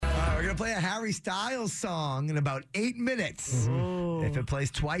going to play a Harry Styles song in about 8 minutes. If it plays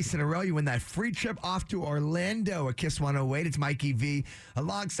twice in a row, you win that free trip off to Orlando at Kiss 108. It's Mikey V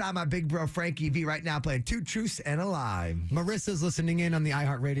alongside my big bro Frankie V right now playing Two Truths and a Lie. Marissa's listening in on the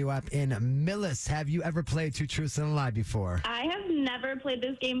iHeartRadio app in Millis. Have you ever played Two Truths and a Lie before? I have never played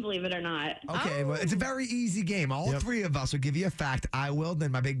this game, believe it or not. Okay, well, it's a very easy game. All three of us will give you a fact. I will,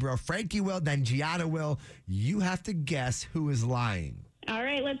 then my big bro Frankie will, then Gianna will. You have to guess who is lying. All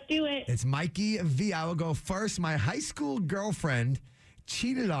right, let's do it. It's Mikey V. I will go first. My high school girlfriend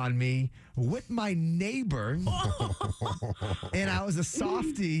cheated on me with my neighbor, and I was a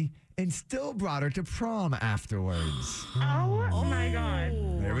softie and still brought her to prom afterwards. Oh my God.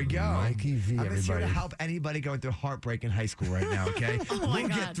 There we go. Mikey V, I'm just here to everybody. help anybody going through heartbreak in high school right now, okay? We'll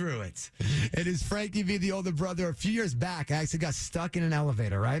get through it. It is Frankie V, the older brother. A few years back, I actually got stuck in an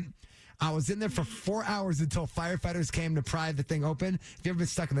elevator, right? I was in there for 4 hours until firefighters came to pry the thing open. If you've ever been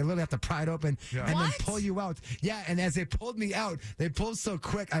stuck, and they literally have to pry it open and then pull you out. Yeah, and as they pulled me out, they pulled so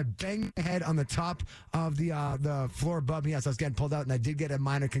quick, I banged my head on the top of the floor above me as I was getting pulled out, and I did get a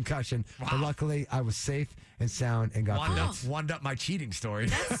minor concussion. But luckily, I was safe and sound and got through it. Wound up my cheating story.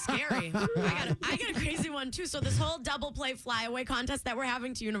 That's scary. I got a crazy one, too. So this whole double play flyaway contest that we're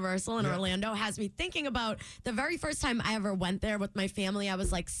having to Universal in Orlando has me thinking about the very first time I ever went there with my family. I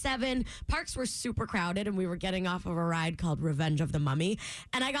was like 7. Parks were super crowded, and we were getting off of a ride called Revenge of the Mummy.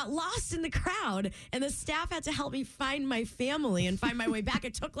 And I got lost in the crowd, and the staff had to help me find my family and find my way back.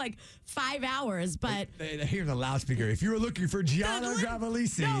 It took like 5 hours, but... They hear the loudspeaker. If you were looking for Gianna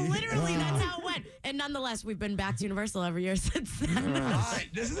Gravalisi. No, literally, that's how it went. And nonetheless, we've been back to Universal every year since then. All right,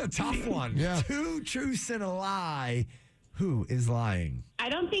 this is a tough one. Yeah. Two truths and a lie. Who is lying? I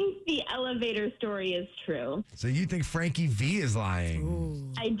don't think the elevator story is true. So you think Frankie V is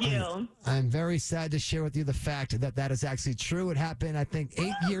lying? I do. I'm very sad to share with you the fact that that is actually true. It happened, I think,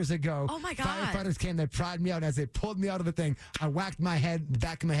 8 years ago. Oh, my God. Firefighters came, they pried me out. As they pulled me out of the thing, I whacked my head, the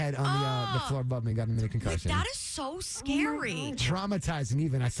back of my head on the floor above me and got a mini concussion. That is so scary. Traumatizing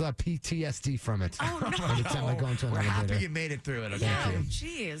even. I still have PTSD from it. Oh, no. Every time I go into an We're elevator. happy you made it through it. Okay. Yeah,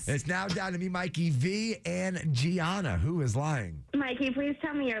 jeez. It's now down to me, Mikey V, and Gianna. Who is lying? Mikey, please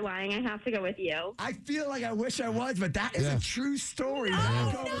tell me you're lying. I have to go with you. I feel like I wish I was, but that is Yeah. a true story.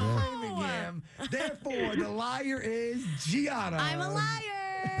 Oh, Go to no. Framingham. Therefore, the liar is Gianna. I'm a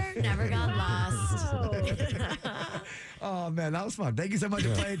liar. Never got lost. Oh, man, that was fun. Thank you so much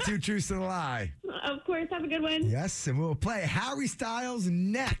for playing Two Truths and a Lie. Of course, have a good one. Yes, and we'll play Harry Styles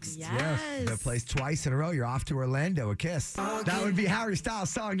next. Yes. That plays twice in a row. You're off to Orlando, a kiss. That would be Harry Styles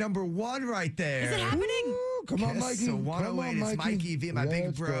song number 1 right there. Is it happening? Woo, come on, Kiss, Mikey. So Come 108, on, it's Mikey V, my big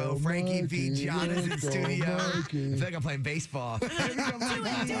Let's bro, go, Frankie V, Mikey. Gianna's in Let's go, studio. I Mikey. feel like I'm playing baseball. Do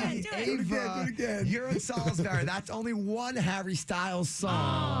it. Ava, Do it again. you're in Salisbury. That's only one Harry Styles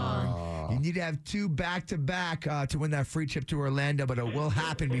song. You need to have 2 back-to-back to win that free trip to Orlando, but it will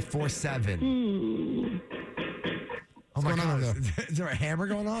happen before 7. Oh my going on God. over Is there a hammer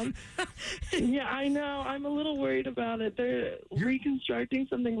going on? Yeah, I know. I'm a little worried about it. They're reconstructing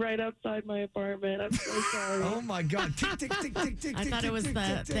something right outside my apartment. I'm so sorry. Oh my God. Tick, tick, tick, tick, tick, I tick, thought tick, it was tick, the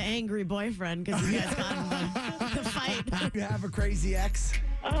tick, tick. angry boyfriend because you guys got in the fight. You have a crazy ex?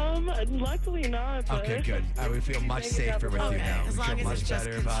 Luckily not. But Okay, good. We feel much Thank you, safer with you Okay, now. as We long feel as it's much just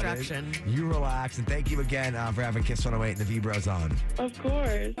better about it. construction. You relax, and thank you again for having Kiss 108 and the V-Bros on. Of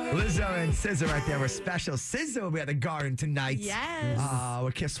course. Lizzo and SZA right there. We're special. SZA will be at the Garden tonight. Yes.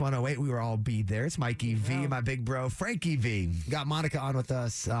 With Kiss 108, we will all be there. It's Mikey V, and my big bro, Frankie V. Got Monica on with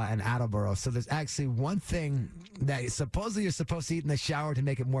us in Attleboro. So there's actually one thing that supposedly you're supposed to eat in the shower to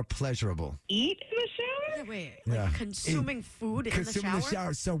make it more pleasurable. Eat in the shower? Wait, Yeah. like consuming food in the Consuming shower? the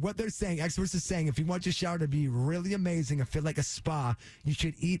shower. So what they're saying, experts are saying, if you want your shower to be really amazing and feel like a spa, you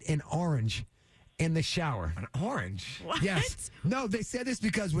should eat an orange in the shower. An orange. What? Yes. No, they said this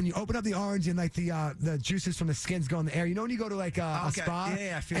because when you open up the orange and like the juices from the skins go in the air, you know when you go to like a Okay. spa?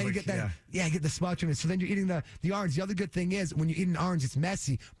 Yeah, I feel and like- you get that, you get the spa treatment. So then you're eating the orange. The other good thing is when you eat an orange, it's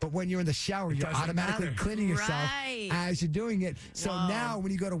messy. But when you're in the shower, you're doesn't automatically matter. cleaning yourself Right. as you're doing it. So Whoa. now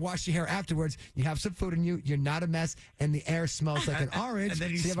when you go to wash your hair afterwards, you have some food in you, you're not a mess, and the air smells like an orange. And then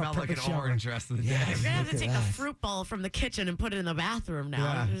you so have a smell like an perfect shower. orange the rest of the day. You're going to have Look to at take that. the fruit bowl from the kitchen and put it in the bathroom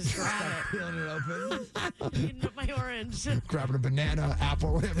now. Yeah. Just grab Peeling it open. it. Eating up my orange. Grabbing a banana,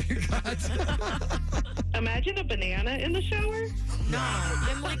 apple, whatever you got. Imagine a banana in the shower. No,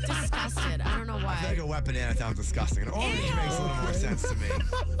 I'm like disgusted. I don't know I feel like why. a wet banana sounds disgusting. An orange Ew. makes a little more sense to me.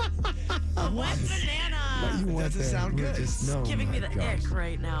 A wet banana. You want Doesn't that. sound We good. just know. Giving me my the gosh. ick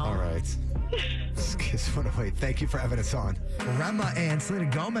right now. All right. It's Kiss 108. Thank you for having us on. Rema and Selena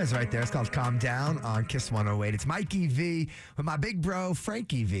Gomez right there. It's called Calm Down on Kiss 108. It's Mikey V with my big bro,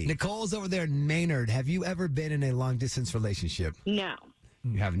 Frankie V. Nicole's over there in Maynard. Have you ever been in a long distance relationship? No.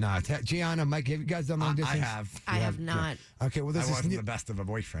 You have not. Gianna, Mike, have you guys done long distance? I have not. Okay, well, I there's this wasn't new, the best of a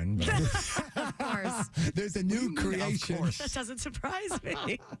boyfriend. But Of course. there's a new creation That doesn't surprise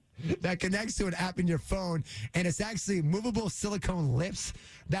me. that connects to an app in your phone, and it's actually movable silicone lips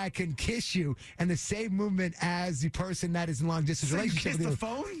that can kiss you and the same movement as the person that is in long distance so you relationship kiss with the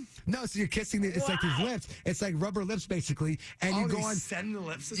you. phone? No, so you're kissing it's like these lips. It's like rubber lips basically, and you Oh, go they on. send the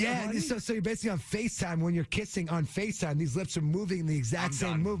lips to Yeah, somebody? so you're basically on FaceTime. When you're kissing on FaceTime, these lips are moving in the exact I'm same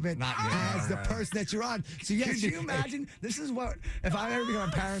done. movement Not me. as the person that you're on. So yes, Could you imagine? This is what, if I ever become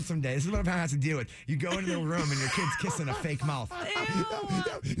a parent someday, this is what a parent has to deal with. You go into the room and your kid's kissing a fake mouth.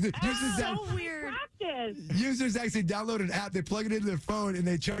 Users, So weird. Practice. users actually download an app, they plug it into their phone, and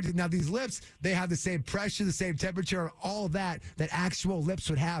they charge it. Now, these lips, they have the same pressure, the same temperature, all of that actual lips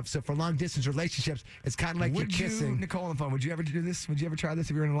would have. So for long distance relationships, it's kind of like Would you're you, kissing. Nicole on the phone, would you ever do this? Would you ever try this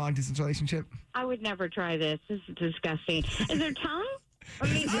if you were in a long distance relationship? I would never try this. This is disgusting. Is there tongue? I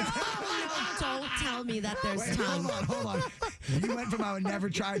mean, Don't tell me that there's Wait, tongue. hold on. You went from I would never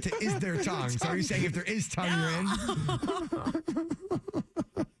try it to is there tongue? So are you saying if there is tongue, you're in?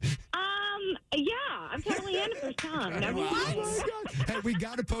 yeah, I'm totally in for tongue. Never mind. Hey, we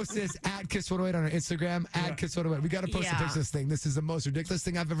got to post this at Kiss108 on our Instagram, at Kiss108. We got to post a Yeah. picture of this thing. This is the most ridiculous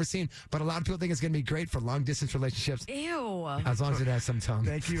thing I've ever seen, but a lot of people think it's going to be great for long distance relationships Ew. as long as it has some tongue.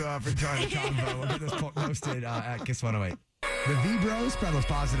 Thank you for joining the convo. We'll get this posted at Kiss 108. The V Bros spread those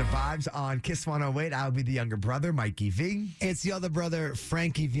positive vibes on Kiss 108. I'll be the younger brother, Mikey V. It's the other brother,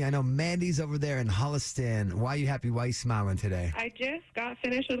 Frankie V. I know Mandy's over there in Holliston. Why are you happy? Why are you smiling today? I just got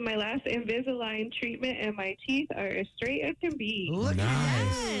finished with my last Invisalign treatment, and my teeth are as straight as can be. Look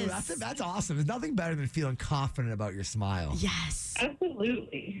Nice. at you. That's awesome. There's nothing better than feeling confident about your smile. Yes.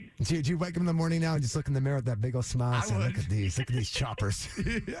 Absolutely. Do you wake up in the morning now and just look in the mirror with that big old smile and I say, would. look at these choppers.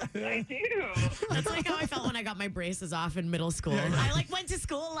 I do. That's like how I felt when I got my braces off in middle school. I went to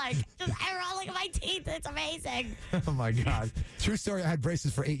school just rolling my teeth. It's amazing. Oh my God. True story, I had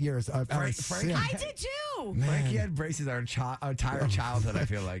braces for 8 years. Frank- Yeah. I did too. Frankie had braces our entire childhood, I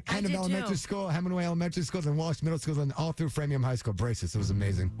feel like. I End of did elementary too. school, Hemingway Elementary School, then Walsh Middle School, then all through Framingham High School. Braces. It was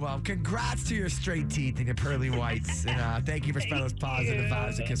amazing. Well, congrats to your straight teeth and your pearly whites. And thank you for spreading those positive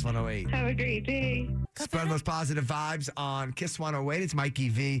vibes at Kiss 108. Have a great day. Spreading those positive vibes on Kiss 108. It's Mikey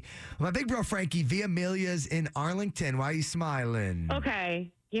V. My big bro Frankie V. Amelia's in Arlington. Why are you smiling?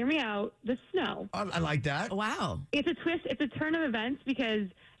 Okay, hear me out. The snow. I like that. Wow. It's a twist. It's a turn of events because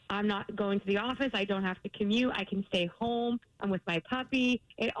I'm not going to the office. I don't have to commute. I can stay home. I'm with my puppy.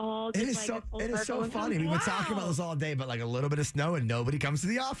 It all It just is like so a full it is so circle and funny. comes- We've been talking about this all day, but like a little bit of snow and nobody comes to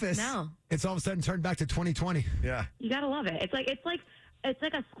the office. No. It's all of a sudden turned back to 2020. Yeah. You gotta love it. It's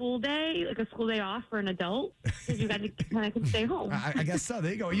like a school day, like a school day off for an adult because you got to kind of can stay home. I guess so.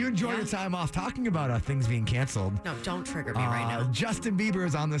 There you go. You enjoy your time off talking about things being canceled. No, don't trigger me right now. Justin Bieber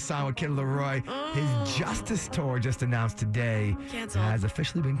is on the song with Kid Leroy. His Justice Tour just announced today Canceled. has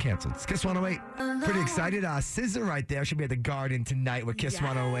officially been canceled. It's Kiss 108. Pretty excited. SZA right there. She'll be at the Garden tonight with Kiss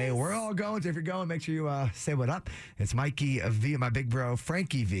 108. We're all going. So if you're going, make sure you say what up. It's Mikey V and my big bro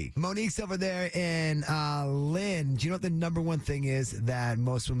Frankie V. Monique's over there in Lynn. Do you know what the number one thing is that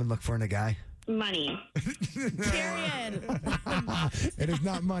most women look for in a guy? Money. Period. It is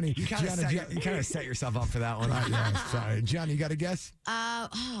not money. You kind of set yourself up for that one. Sorry. Johnny, you got a guess?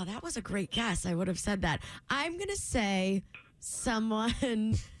 That was a great guess. I would have said that. I'm going to say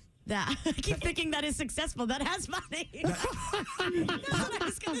someone that I keep thinking that is successful, that has money. That's what I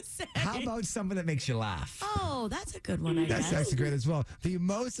was going to say. How about someone that makes you laugh? Oh, that's a good one, I That's guess. actually great as well. The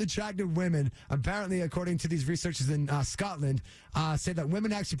most attractive women, apparently, according to these researchers in Scotland, say that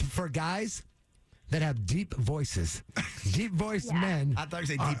women actually prefer guys that have deep voices. Deep voiced men. I thought you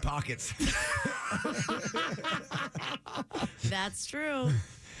said deep pockets. That's true.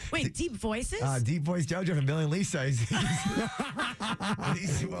 Wait, deep voices? Deep voice JoJo from Billy and Lisa.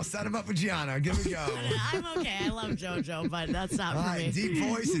 Well, set him up with Gianna. Give it a go. I'm okay. I love JoJo, but that's not All for right, me. deep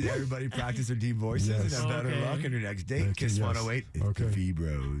voices. Everybody practice their deep voices Yes. and have better Okay. luck on your next date. Okay, Kiss yes. 108. It's Okay. the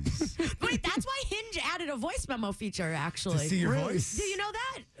V-Bros. Wait, that's why Hinge added a voice memo feature, actually. To see your Really? voice. Do you know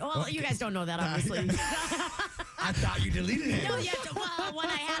that? Well, you guys don't know that, obviously. I thought you deleted it. No, yeah. Well, when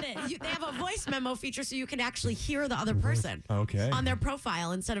I had it, they have a voice memo feature, so you can actually hear the other person Okay. on their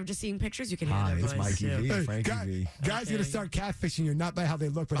profile instead of just seeing pictures. You can hear Hi, their it's voice. Mikey too. V. Hey, Frankie V. guys going to start catfishing you, not by how they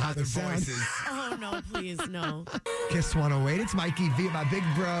look, but how How they their sound. voices. Oh no, please no. Kiss 108. It's Mikey V, my big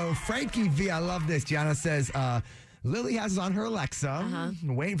bro, Frankie V. I love this. Gianna says, Lily has it on her Alexa.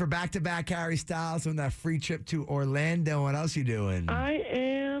 Waiting for back-to-back Harry Styles on that free trip to Orlando. What else you doing? I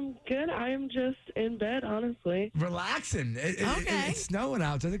am good. I am just in bed, honestly. Relaxing. Okay. It's snowing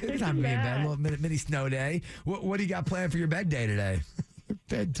out. So it's a good It's time to be in bed. bad. A little mini snow day. What do you got planned for your bed day today?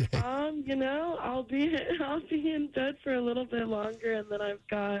 Bed day. I'll be in bed for a little bit longer, and then I've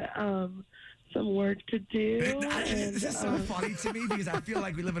got some work to do. This is so funny to me because I feel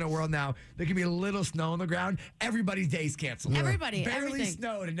like we live in a world now. There can be a little snow on the ground. Everybody's day's canceled. Everybody, Barely everything.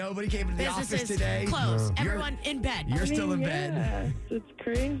 snowed and nobody came into the office Businesses today. closed. You're- Everyone in bed. You're still in bed. Yes, it's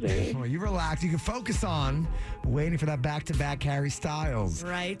crazy. Well, you relax. You can focus on waiting for that back-to-back Harry Styles.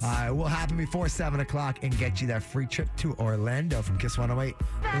 Right. It will happen before 7 o'clock and get you that free trip to Orlando from Kiss 108.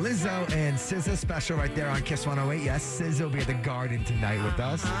 Lizzo and SZA special right there on Kiss 108. Yes, SZA will be at the Garden tonight with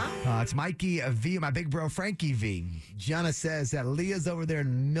us. It's Mikey V, my big bro Frankie V. Gianna says that Leah's over there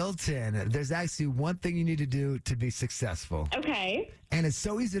in Milton. There's actually one thing you need to do to be successful. Okay. And it's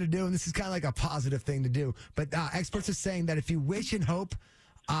so easy to do, and this is kind of like a positive thing to do. But experts are saying that if you wish and hope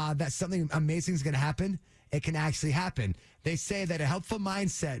that something amazing is going to happen, it can actually happen. They say that a helpful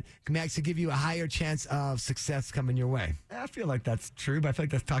mindset can actually give you a higher chance of success coming your way. I feel like that's true, but I feel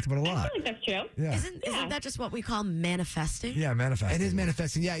like that's talked about a I lot. feel like that's true. Yeah. Isn't that just what we call manifesting? Yeah, manifest. It is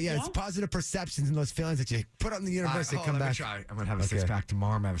manifesting. Yeah. It's positive perceptions and those feelings that you put out in the universe that come back. I'm going to have a six-pack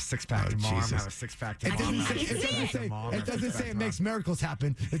tomorrow. I'm going to have a six-pack tomorrow. I'm going to Jesus. have a six-pack It tomorrow. doesn't say it makes miracles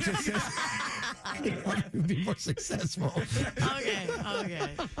happen. It just says you be more successful. Okay.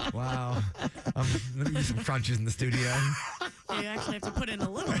 Wow. Let me do some crunches in the studio. You actually have to put in a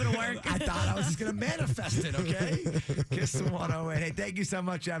little bit of work. I thought I was just going to manifest it, okay? Kiss the 108. Hey, thank you so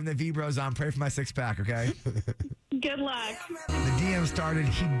much for having the V-Bros on. Pray for my six-pack, okay? Good luck. The DM started,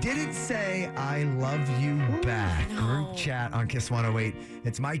 he didn't say, I love you back. No. Group chat on Kiss 108.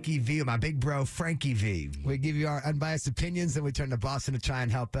 It's Mikey V with my big bro, Frankie V. We give you our unbiased opinions, and we turn to Boston to try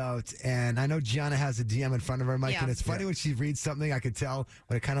and help out. And I know Gianna has a DM in front of her, Mike, Yeah. and it's funny when she reads something, I could tell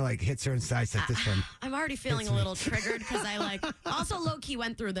when it kind of like hits her inside. It's like this one. I'm already feeling a little triggered because I also low key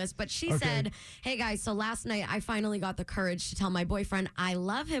went through this, but she said, hey guys, so last night I finally got the courage to tell my boyfriend I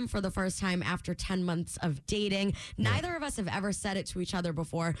love him for the first time after 10 months of dating. Neither of us have ever said it to each other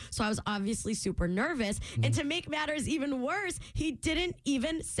before, so I was obviously super nervous. And to make matters even worse, he didn't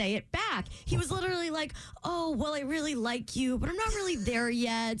even say it back. He was literally like, oh, well, I really like you, but I'm not really there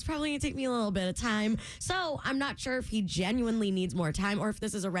yet. It's probably gonna take me a little bit of time. So I'm not sure if he genuinely needs more time or if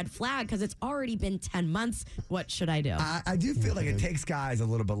this is a red flag because it's already been 10 months. What should I do? I do feel like it takes guys a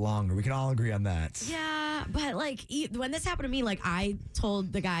little bit longer. We can all agree on that. Yeah, but when this happened to me, I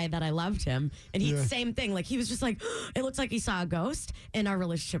told the guy that I loved him, and same thing. He was just like, it looks like he saw a ghost, and our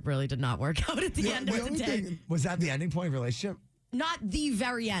relationship really did not work out at the end of the day. Was that the ending point of your relationship? Not the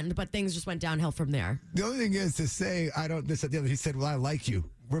very end, but things just went downhill from there. The only thing is to say, I don't, this at the other, he said, well, I like you.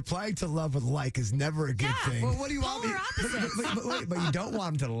 Replying to love with like is never a good thing. Well, what do you want? Polar opposites. But you don't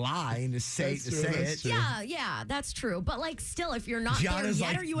want him to lie and just say That's it. true. Yeah, that's true. But still, if you're not Gianna's there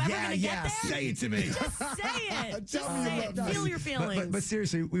yet, like, are you ever going to get there? say it to me. Just say it. Just Tell me say about it. that. Feel your feelings. But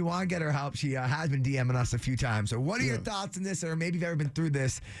seriously, we want to get her help. She has been DMing us a few times. So what are your thoughts on this? Or maybe you've ever been through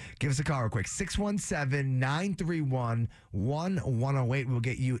this. Give us a call real quick. 617-931-1108. We'll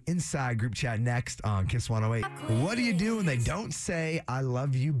get you inside group chat next on Kiss 108. What do you do when they don't say I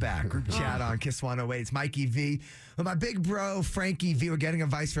love you back? Group chat on Kiss 108. It's Mikey V. With my big bro, Frankie V. We're getting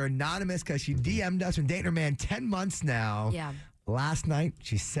advice for Anonymous because she DM'd us. Been dating her man 10 months now. Yeah. Last night,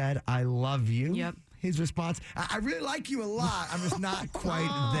 she said, I love you. Yep. His response, I really like you a lot. I'm just not quite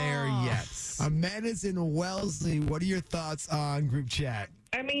there yet. Amanda's in Wellesley. What are your thoughts on group chat?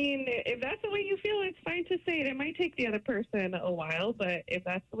 I mean, if that's the way you feel, it's fine to say it. It might take the other person a while, but if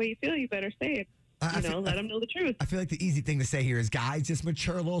that's the way you feel, you better say it. Let them know the truth. I feel like the easy thing to say here is guys just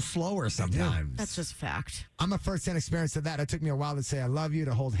mature a little slower sometimes. That's just fact. I'm a first-hand experience of that. It took me a while to say I love you,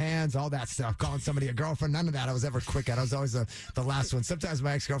 to hold hands, all that stuff. Calling somebody a girlfriend, none of that I was ever quick at. I was always the last one. Sometimes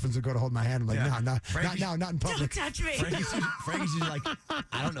my ex-girlfriends would go to hold my hand. I'm like, Yeah. no, Frankie- not in Don't public. touch me. Frankie's usually like,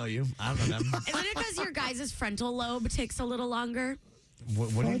 I don't know you. I don't know them. Isn't it because your guys' frontal lobe takes a little longer?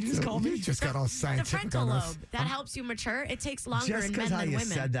 What did you just call me? You just got all The scientific frontal on us. lobe. That helps you mature. It takes longer Just in because men how than you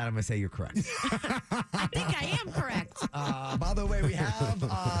women. said that, I'm going to say you're correct. I think I am correct. By the way, we have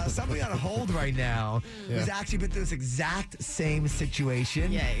somebody on hold right now who's actually been through this exact same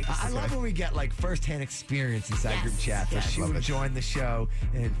situation. Yikes. I love when we get firsthand experience inside Yes, group chat. So yes. she will join the show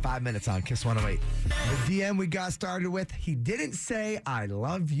in 5 minutes on Kiss 108. The DM we got started with, he didn't say I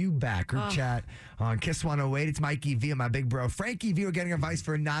love you back. Group chat on Kiss 108. It's Mikey V and my big bro Frankie V. We're getting wanting advice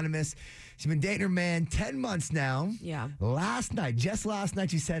for Anonymous. She's been dating her man 10 months now. Yeah. Just last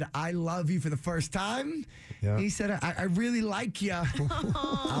night, she said, I love you for the first time. Yeah. He said, I really like you.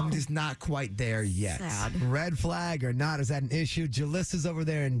 I'm just not quite there yet. Sad. Red flag or not, is that an issue? Jalissa's over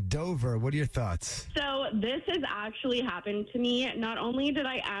there in Dover. What are your thoughts? So this has actually happened to me. Not only did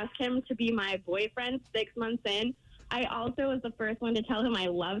I ask him to be my boyfriend 6 months in, I also was the first one to tell him I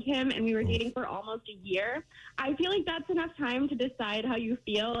loved him, and we were dating for almost a year. I feel like that's enough time to decide how you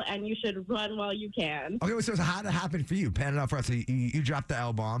feel, and you should run while you can. Okay, so how did it happen for you? Pan it out for us. So you dropped the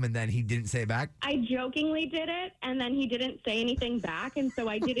L-bomb, and then he didn't say it back? I jokingly did it, and then he didn't say anything back, and so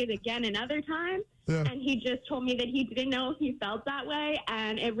I did it again another time. Yeah. And he just told me that he didn't know if he felt that way,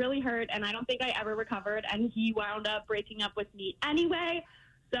 and it really hurt, and I don't think I ever recovered, and he wound up breaking up with me anyway.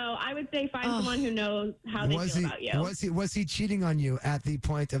 So I would say find someone who knows how they feel about you. Was he cheating on you at the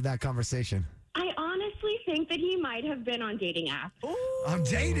point of that conversation? I honestly think that he might have been on dating apps. On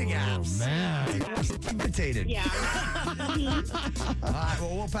dating apps. Man. Invitated. Yeah. All right,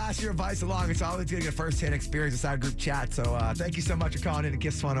 well, we'll pass your advice along. It's always going to get a first-hand experience inside group chat. So thank you so much for calling in to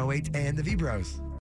Kiss 108 and the V-Bros.